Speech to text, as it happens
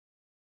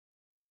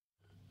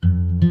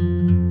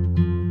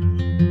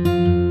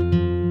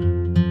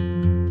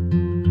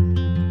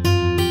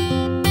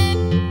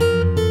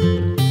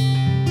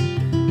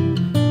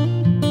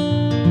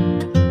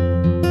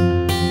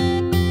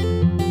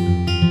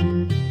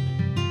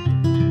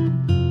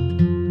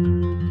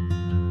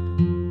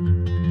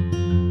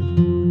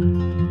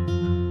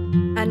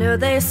do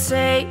they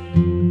say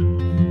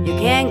you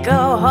can't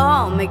go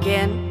home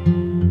again?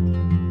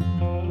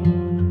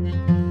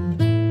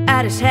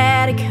 I just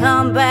had to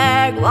come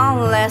back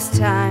one last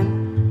time.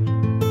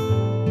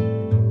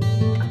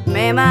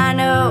 Ma'am, I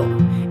know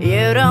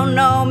you don't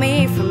know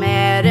me from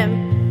Adam,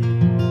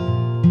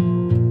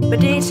 but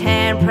these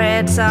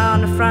handprints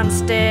on the front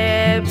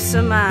steps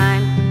are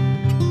mine.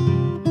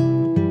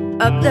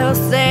 Up those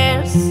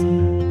stairs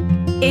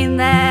in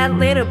that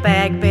little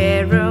back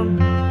bedroom,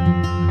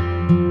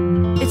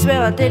 it's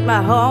where I did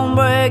my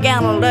homework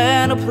and I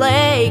learned to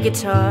play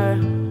guitar.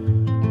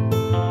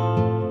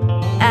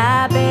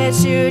 I bet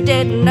you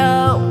didn't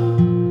know,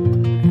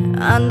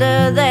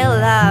 under that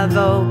live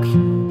oak,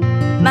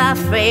 my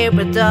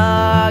favorite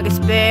dog is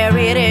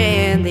buried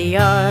in the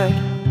yard.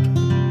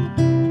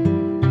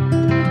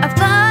 I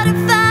thought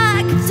if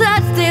I could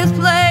touch this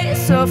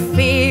place or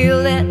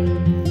feel it,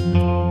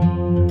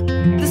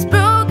 this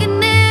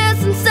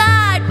brokenness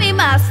inside me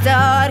might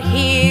start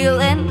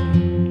healing.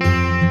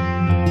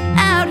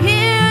 Out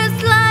here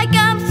it's like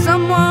I'm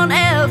someone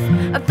else.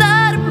 I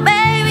thought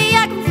maybe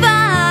I could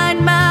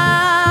find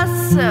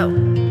myself.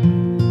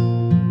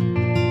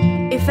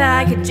 If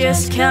I could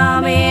just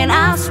come in,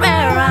 I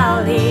swear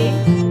I'll leave.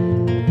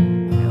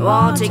 It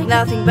won't take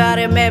nothing but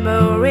a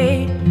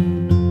memory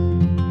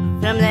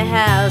from the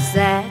house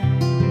that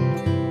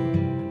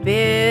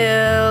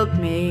built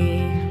me.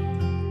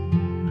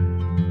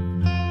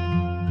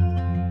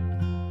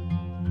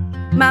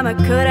 Mama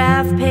could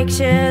have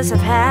pictures of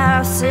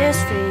houses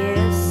for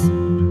years,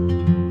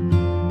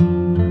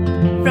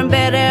 from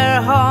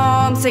Better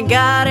Homes and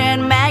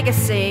Garden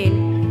magazine.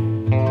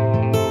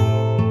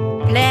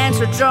 Plans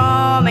were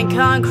drawn and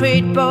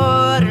concrete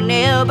board,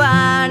 nail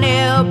by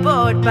nail,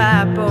 board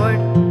by board.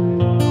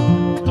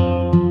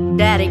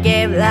 Daddy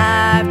gave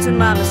life to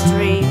Mama's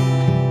dream.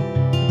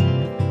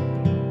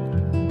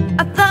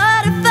 I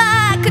thought if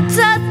I could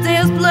touch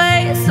this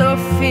place or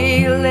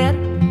feel it,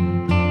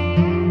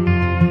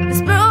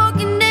 this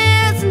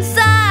brokenness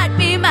inside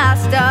me might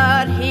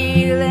start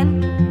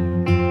healing.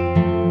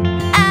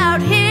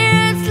 Out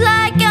here it's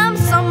like I'm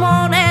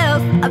someone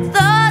else. I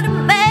thought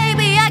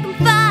maybe I can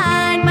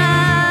find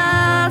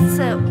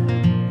myself.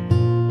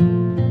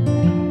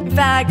 If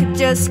I could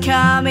just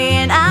come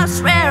in, I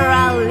swear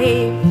I'll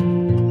leave.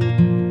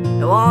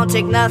 It won't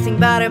take nothing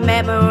but a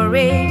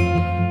memory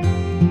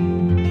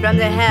from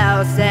the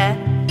house that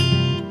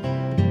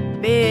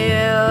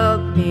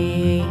built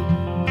me.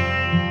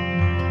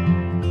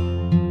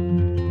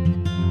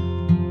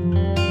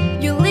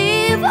 You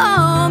leave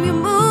home, you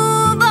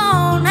move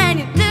on, and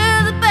you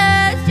do the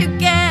best you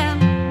can.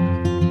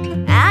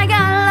 I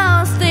got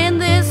lost in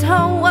this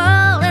whole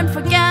world and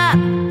forgot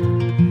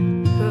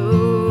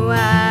who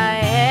I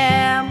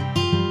am.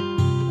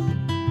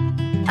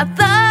 I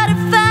thought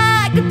if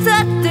I could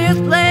touch this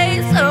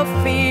place or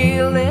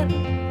feel it,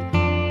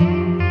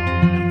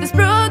 this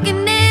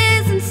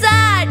brokenness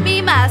inside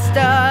me might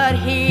start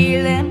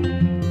healing.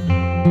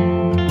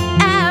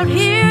 Out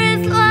here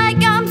it's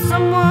like I'm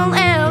someone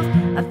else.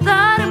 I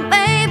thought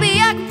maybe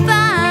I could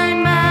find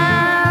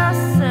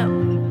myself.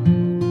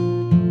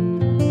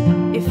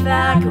 If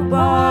I could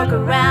walk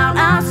around,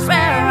 I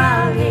swear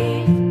I'll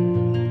leave.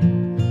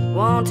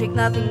 Won't take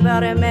nothing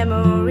but a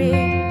memory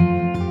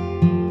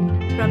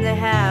from the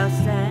house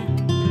that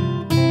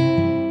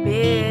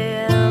built